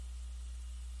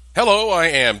Hello, I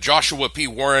am Joshua P.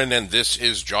 Warren, and this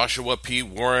is Joshua P.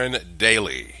 Warren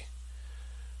Daily.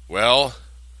 Well,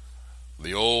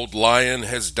 the old lion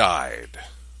has died.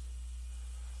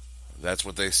 That's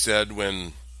what they said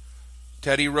when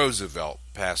Teddy Roosevelt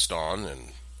passed on, and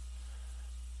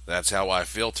that's how I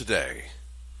feel today.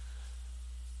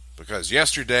 Because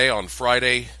yesterday, on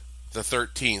Friday, the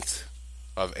 13th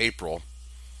of April,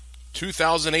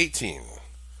 2018,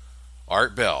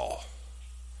 Art Bell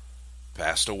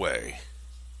passed away.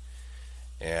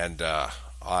 And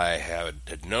I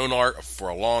had known Art for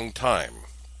a long time,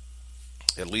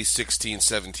 at least 16,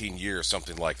 17 years,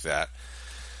 something like that.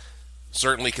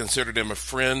 Certainly considered him a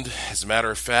friend. As a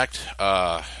matter of fact,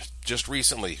 just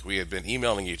recently we had been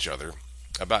emailing each other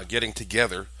about getting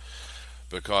together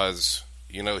because,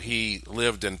 he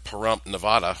lived in Pahrump,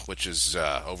 Nevada, which is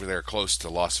over there close to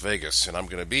Las Vegas, and I'm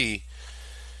going to be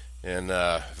in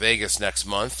Vegas next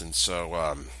month, and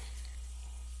so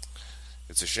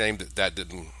it's a shame that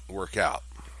didn't work out.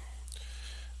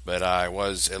 But I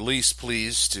was at least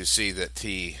pleased to see that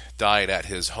he died at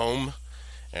his home,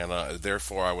 and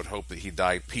therefore I would hope that he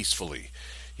died peacefully.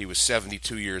 He was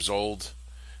 72 years old.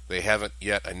 They haven't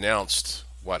yet announced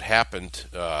what happened,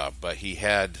 but he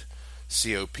had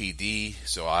COPD,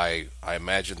 so I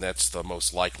imagine that's the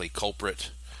most likely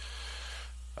culprit.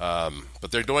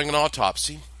 But they're doing an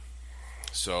autopsy,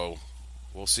 so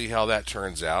we'll see how that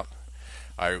turns out.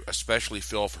 I especially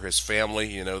feel for his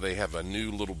family. They have a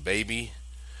new little baby,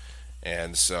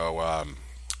 and so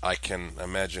I can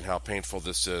imagine how painful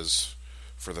this is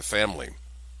for the family.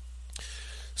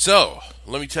 So,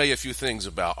 let me tell you a few things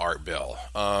about Art Bell.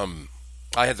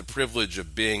 I had the privilege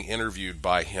of being interviewed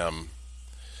by him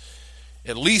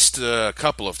at least a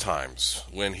couple of times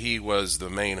when he was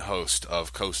the main host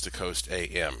of Coast to Coast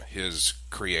AM, his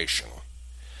creation.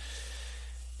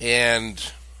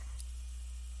 And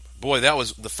boy, that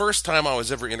was the first time I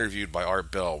was ever interviewed by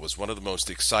Art Bell. Was one of the most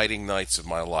exciting nights of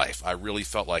my life. I really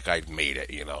felt like I'd made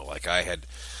it, like I had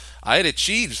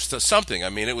achieved something. I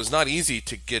mean, it was not easy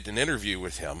to get an interview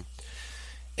with him.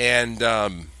 And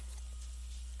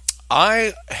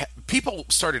people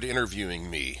started interviewing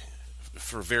me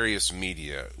for various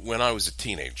media when I was a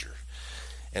teenager.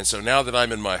 And so now that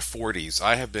I'm in my 40s,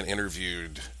 I have been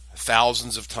interviewed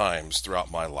thousands of times throughout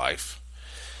my life.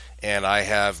 And I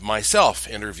have myself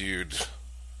interviewed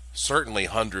certainly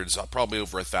hundreds, probably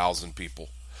over 1,000 people.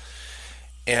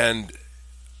 And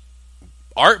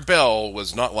Art Bell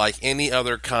was not like any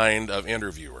other kind of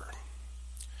interviewer.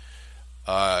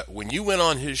 When you went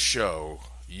on his show,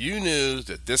 you knew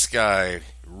that this guy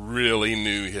really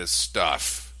knew his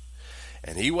stuff.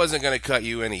 And he wasn't going to cut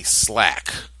you any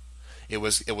slack. It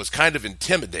was kind of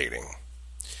intimidating.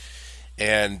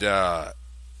 And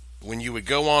when you would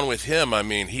go on with him, I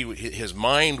mean, his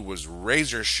mind was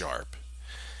razor sharp,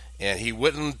 and he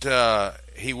wouldn't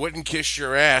kiss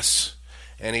your ass,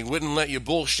 and he wouldn't let you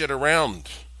bullshit around.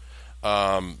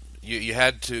 You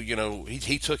had to,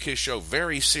 he took his show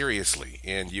very seriously,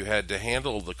 and you had to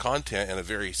handle the content in a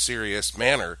very serious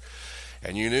manner,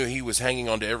 and you knew he was hanging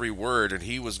on to every word, and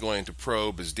he was going to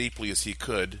probe as deeply as he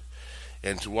could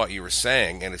into what you were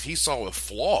saying, and if he saw a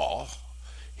flaw,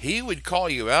 he would call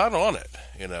you out on it.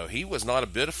 He was not a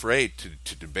bit afraid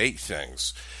to debate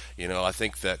things. I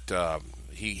think that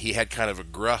he had kind of a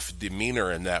gruff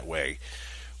demeanor in that way,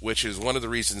 which is one of the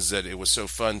reasons that it was so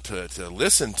fun to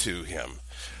listen to him.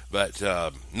 But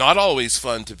not always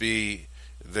fun to be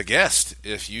the guest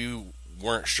if you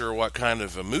weren't sure what kind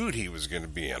of a mood he was going to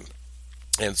be in.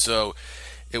 And so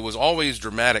it was always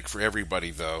dramatic for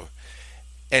everybody, though.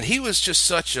 And he was just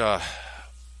such a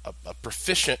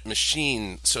proficient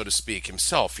machine, so to speak,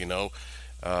 himself.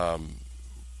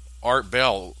 Art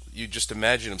Bell, you just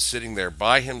imagine him sitting there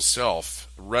by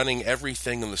himself, running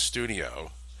everything in the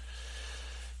studio,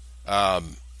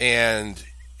 and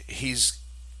he's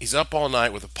up all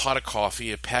night with a pot of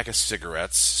coffee, a pack of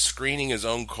cigarettes, screening his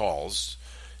own calls.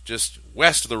 Just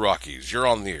west of the Rockies, you're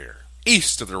on the air.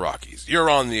 East of the Rockies, you're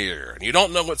on the air, and you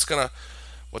don't know what's going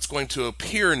to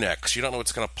appear next. You don't know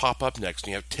what's going to pop up next.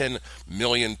 And you have 10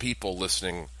 million people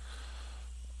listening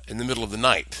in the middle of the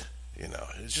night.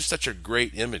 It's just such a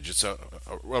great image. It's a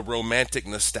romantic,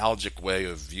 nostalgic way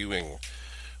of viewing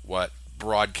what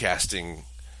broadcasting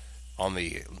on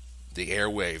the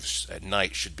airwaves at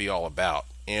night should be all about.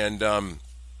 And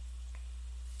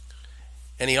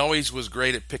he always was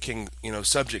great at picking,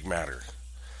 subject matter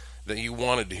that you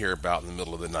wanted to hear about in the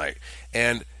middle of the night.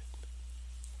 And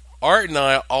Art and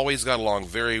I always got along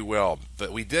very well,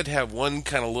 but we did have one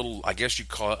kind of little, I guess you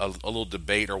call it a little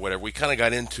debate or whatever. We kind of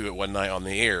got into it one night on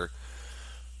the air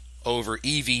over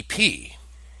EVP,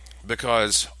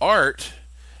 because Art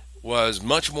was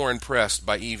much more impressed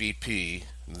by EVP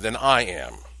than I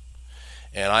am.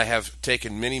 And I have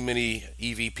taken many, many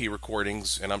EVP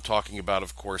recordings, and I'm talking about,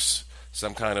 of course,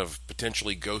 some kind of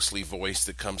potentially ghostly voice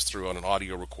that comes through on an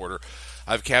audio recorder.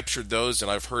 I've captured those,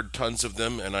 and I've heard tons of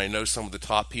them, and I know some of the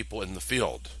top people in the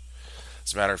field.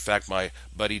 As a matter of fact, my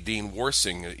buddy Dean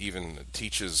Warsing even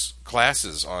teaches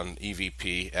classes on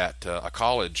EVP at a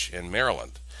college in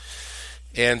Maryland.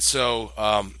 And so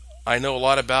I know a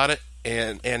lot about it,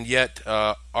 and yet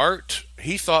Art,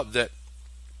 he thought that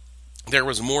there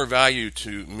was more value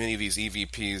to many of these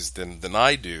EVPs than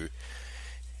I do.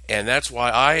 And that's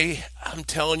why I'm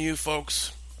telling you,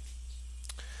 folks,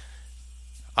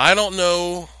 I don't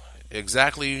know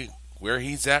exactly where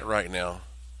he's at right now.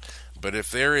 But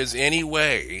if there is any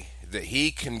way that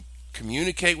he can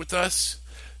communicate with us,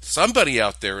 somebody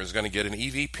out there is going to get an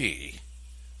EVP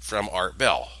from Art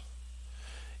Bell.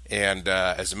 And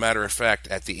as a matter of fact,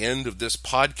 at the end of this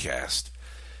podcast,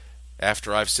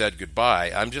 after I've said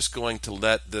goodbye, I'm just going to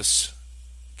let this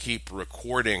keep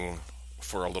recording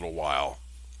for a little while.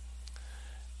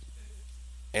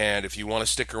 And if you want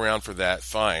to stick around for that,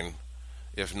 fine.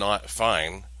 If not,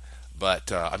 fine.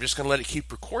 But I'm just going to let it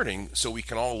keep recording so we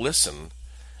can all listen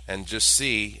and just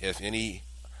see if any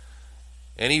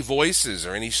voices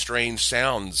or any strange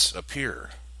sounds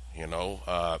appear. You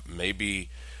know, maybe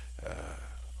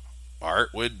Art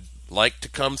would like to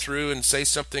come through and say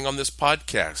something on this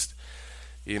podcast.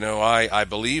 You know, I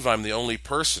believe I'm the only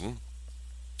person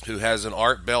who has an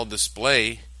Art Bell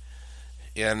display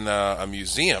in a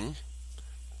museum.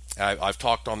 I've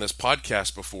talked on this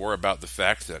podcast before about the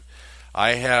fact that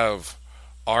I have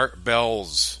Art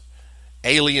Bell's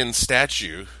alien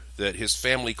statue that his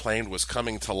family claimed was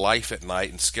coming to life at night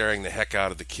and scaring the heck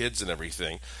out of the kids and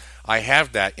everything. I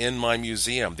have that in my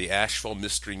museum, the Asheville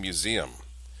Mystery Museum.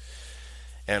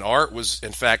 And Art was,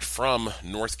 in fact, from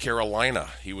North Carolina.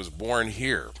 He was born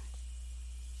here.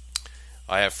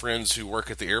 I have friends who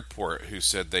work at the airport who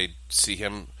said they'd see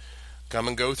him come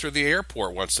and go through the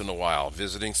airport once in a while,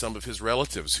 visiting some of his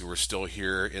relatives who were still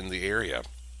here in the area.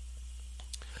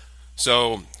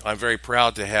 So I'm very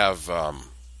proud to have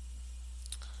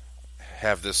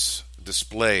this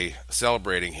display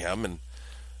celebrating him, and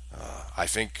I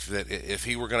think that if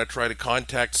he were going to try to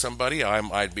contact somebody,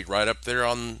 I'd be right up there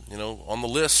on the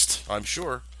list, I'm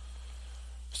sure.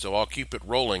 So I'll keep it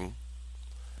rolling.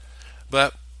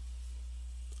 But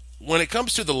when it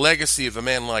comes to the legacy of a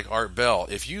man like Art Bell,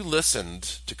 if you listened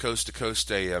to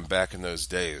Coast AM back in those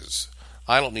days,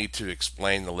 I don't need to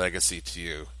explain the legacy to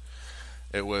you.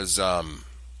 It was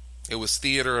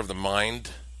theater of the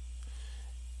mind,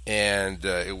 and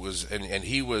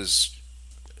he was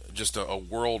just a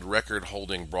world record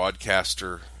holding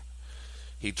broadcaster.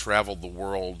 He traveled the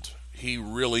world. He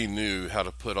really knew how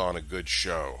to put on a good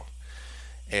show,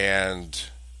 and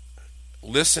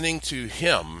listening to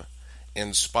him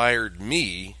inspired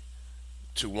me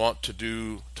to want to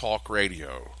do talk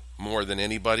radio more than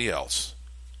anybody else.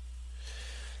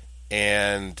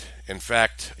 And in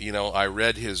fact, I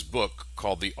read his book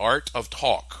called The Art of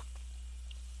Talk.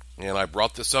 And I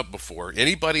brought this up before.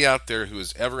 Anybody out there who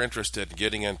is ever interested in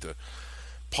getting into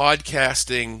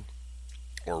podcasting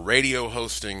or radio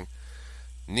hosting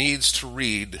needs to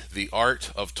read The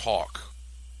Art of Talk.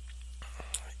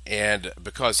 And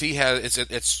because he has,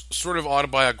 it's sort of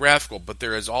autobiographical, but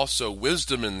there is also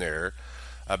wisdom in there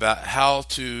about how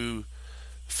to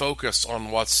focus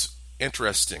on what's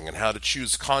interesting and how to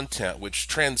choose content which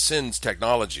transcends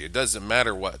technology. It doesn't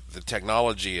matter what the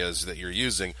technology is that you're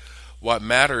using. What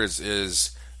matters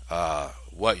is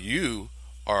what you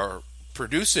are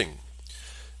producing.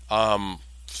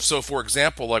 So, for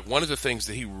example, like one of the things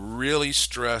that he really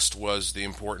stressed was the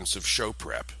importance of show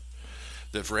prep.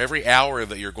 That for every hour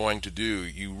that you're going to do,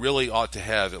 you really ought to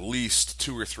have at least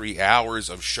 2 or 3 hours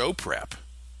of show prep.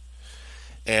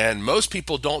 And most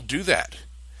people don't do that.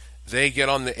 They get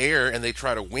on the air and they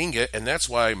try to wing it, and that's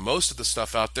why most of the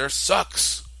stuff out there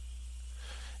sucks.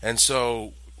 And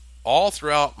so all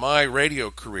throughout my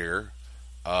radio career,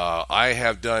 I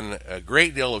have done a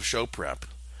great deal of show prep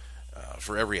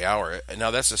for every hour.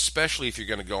 Now, that's especially if you're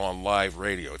going to go on live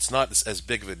radio. It's not as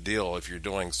big of a deal if you're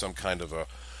doing some kind of a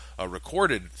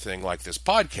recorded thing like this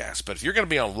podcast. But if you're going to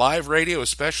be on live radio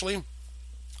especially,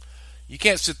 you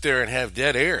can't sit there and have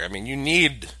dead air. I mean, you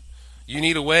need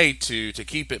a way to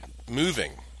keep it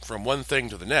moving from one thing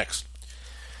to the next.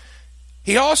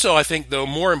 He also, I think, though,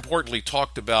 more importantly,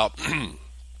 talked about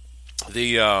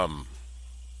the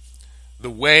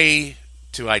way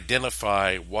to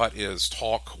identify what is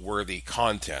talk-worthy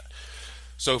content.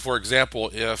 So, for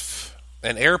example, if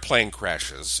an airplane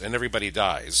crashes and everybody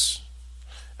dies,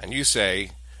 and you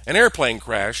say, An airplane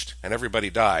crashed and everybody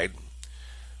died.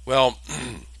 Well,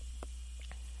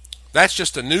 that's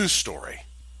just a news story.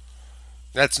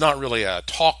 That's not really a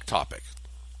talk topic.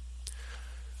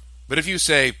 But if you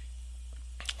say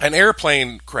an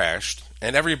airplane crashed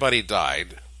and everybody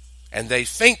died, and they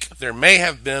think there may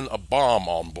have been a bomb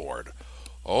on board,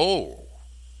 oh,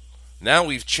 now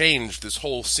we've changed this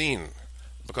whole scene,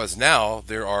 because now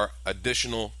there are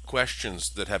additional questions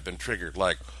that have been triggered,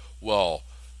 like, well,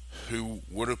 who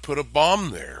would have put a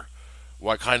bomb there?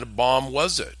 What kind of bomb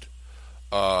was it?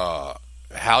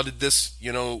 How did this,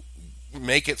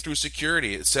 make it through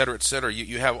security, et cetera, et cetera?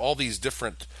 You have all these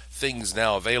different things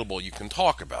now available you can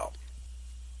talk about.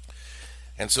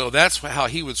 And so that's how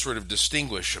he would sort of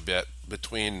distinguish a bit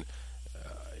between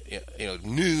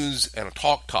news and a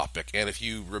talk topic. And if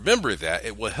you remember that,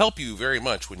 it will help you very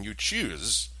much when you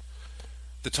choose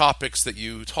the topics that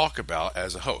you talk about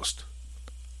as a host.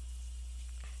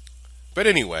 But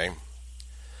anyway,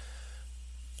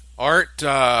 Art,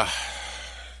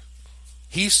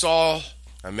 he saw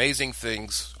amazing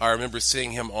things. I remember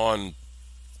seeing him on,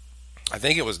 I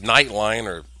think it was Nightline,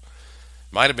 or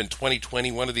might have been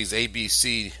 2020, one of these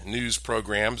ABC news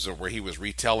programs where he was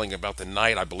retelling about the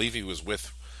night. I believe he was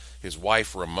with his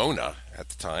wife Ramona at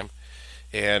the time,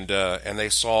 and they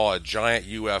saw a giant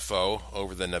UFO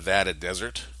over the Nevada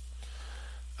desert.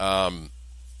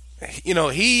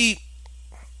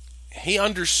 He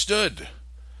understood.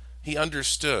 He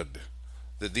understood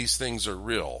that these things are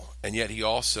real, and yet he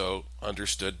also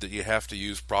understood that you have to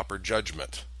use proper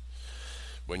judgment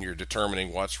when you're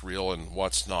determining what's real and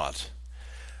what's not.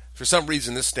 For some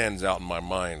reason, this stands out in my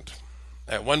mind.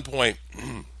 At one point,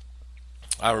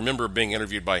 I remember being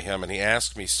interviewed by him, and he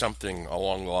asked me something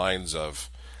along the lines of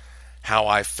how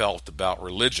I felt about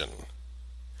religion.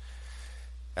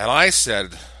 And I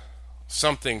said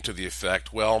something to the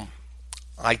effect, well,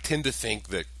 I tend to think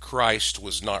that Christ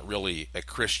was not really a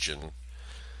Christian,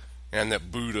 and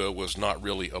that Buddha was not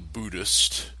really a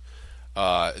Buddhist,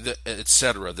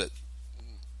 etc., that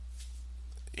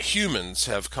humans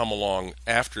have come along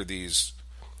after these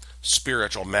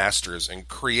spiritual masters and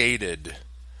created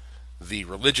the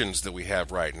religions that we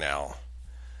have right now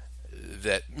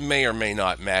that may or may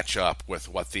not match up with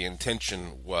what the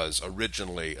intention was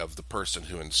originally of the person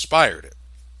who inspired it.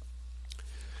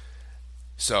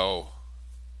 So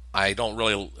I don't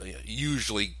really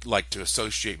usually like to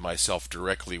associate myself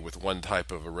directly with one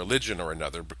type of a religion or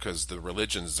another, because the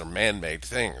religions are man-made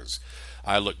things.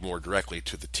 I look more directly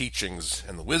to the teachings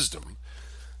and the wisdom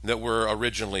that were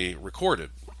originally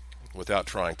recorded without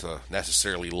trying to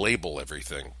necessarily label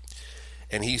everything.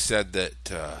 And he said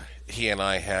that he and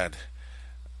I had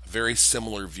very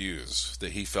similar views,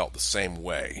 that he felt the same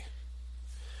way.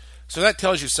 So that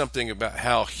tells you something about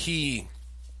how he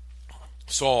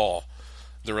saw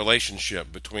the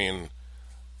relationship between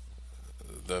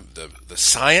the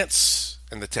science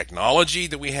and the technology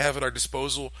that we have at our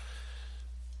disposal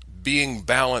being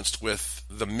balanced with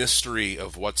the mystery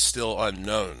of what's still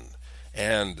unknown,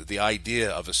 and the idea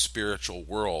of a spiritual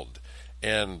world,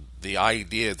 and the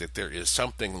idea that there is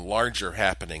something larger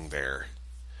happening there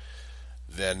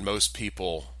than most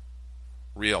people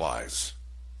realize.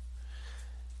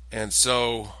 And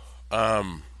so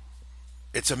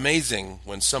it's amazing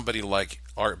when somebody like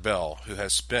Art Bell, who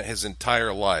has spent his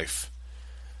entire life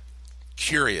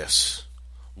curious,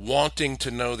 wanting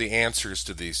to know the answers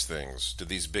to these things, to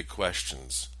these big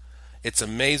questions, it's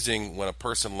amazing when a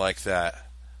person like that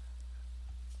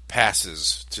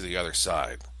passes to the other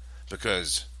side,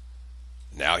 because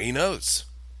now he knows.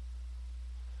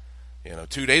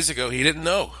 2 days ago he didn't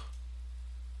know,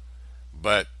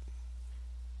 but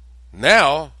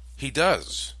now he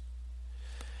does.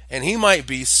 And he might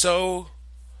be so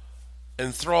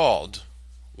enthralled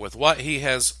with what he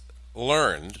has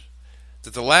learned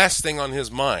that the last thing on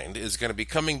his mind is going to be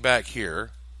coming back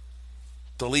here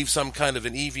to leave some kind of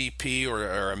an EVP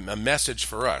or a message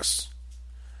for us.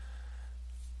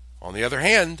 On the other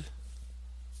hand,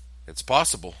 it's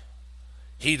possible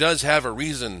he does have a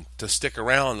reason to stick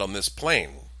around on this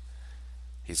plane.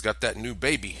 He's got that new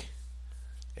baby,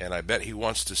 and I bet he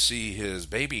wants to see his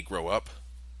baby grow up.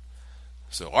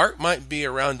 So Art might be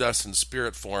around us in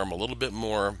spirit form a little bit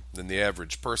more than the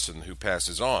average person who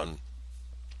passes on,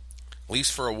 at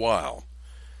least for a while.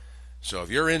 So if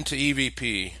you're into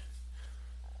EVP,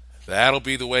 that'll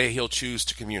be the way he'll choose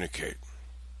to communicate.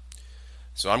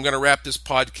 So I'm going to wrap this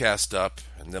podcast up,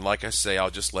 and then, like I say, I'll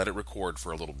just let it record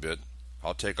for a little bit.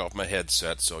 I'll take off my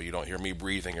headset so you don't hear me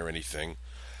breathing or anything,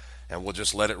 and we'll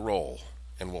just let it roll,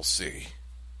 and we'll see.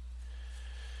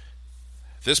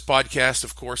 This podcast,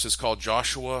 of course, is called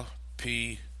Joshua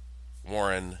P.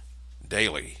 Warren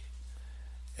Daily.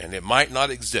 And it might not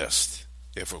exist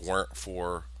if it weren't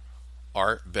for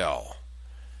Art Bell.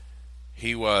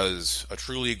 He was a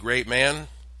truly great man.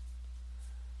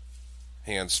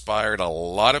 He inspired a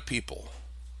lot of people.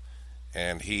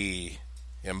 And he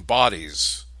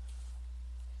embodies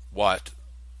what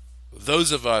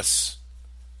those of us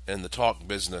in the talk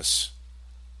business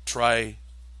try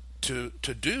to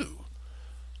do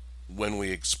when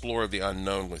we explore the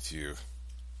unknown with you,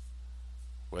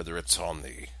 whether it's on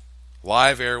the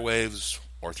live airwaves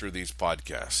or through these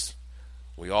podcasts.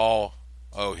 We all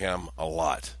owe him a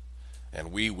lot,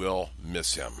 and we will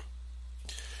miss him.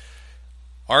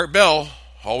 Art Bell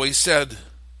always said,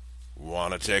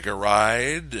 "Want to take a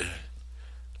ride?"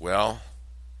 Well,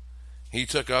 he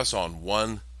took us on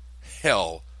one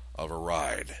hell of a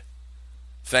ride.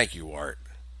 Thank you, Art,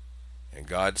 and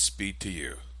Godspeed to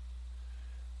you.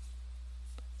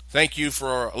 Thank you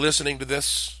for listening to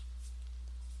this.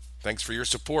 Thanks for your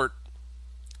support.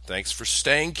 Thanks for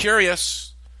staying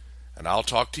curious, and I'll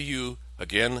talk to you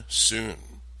again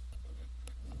soon.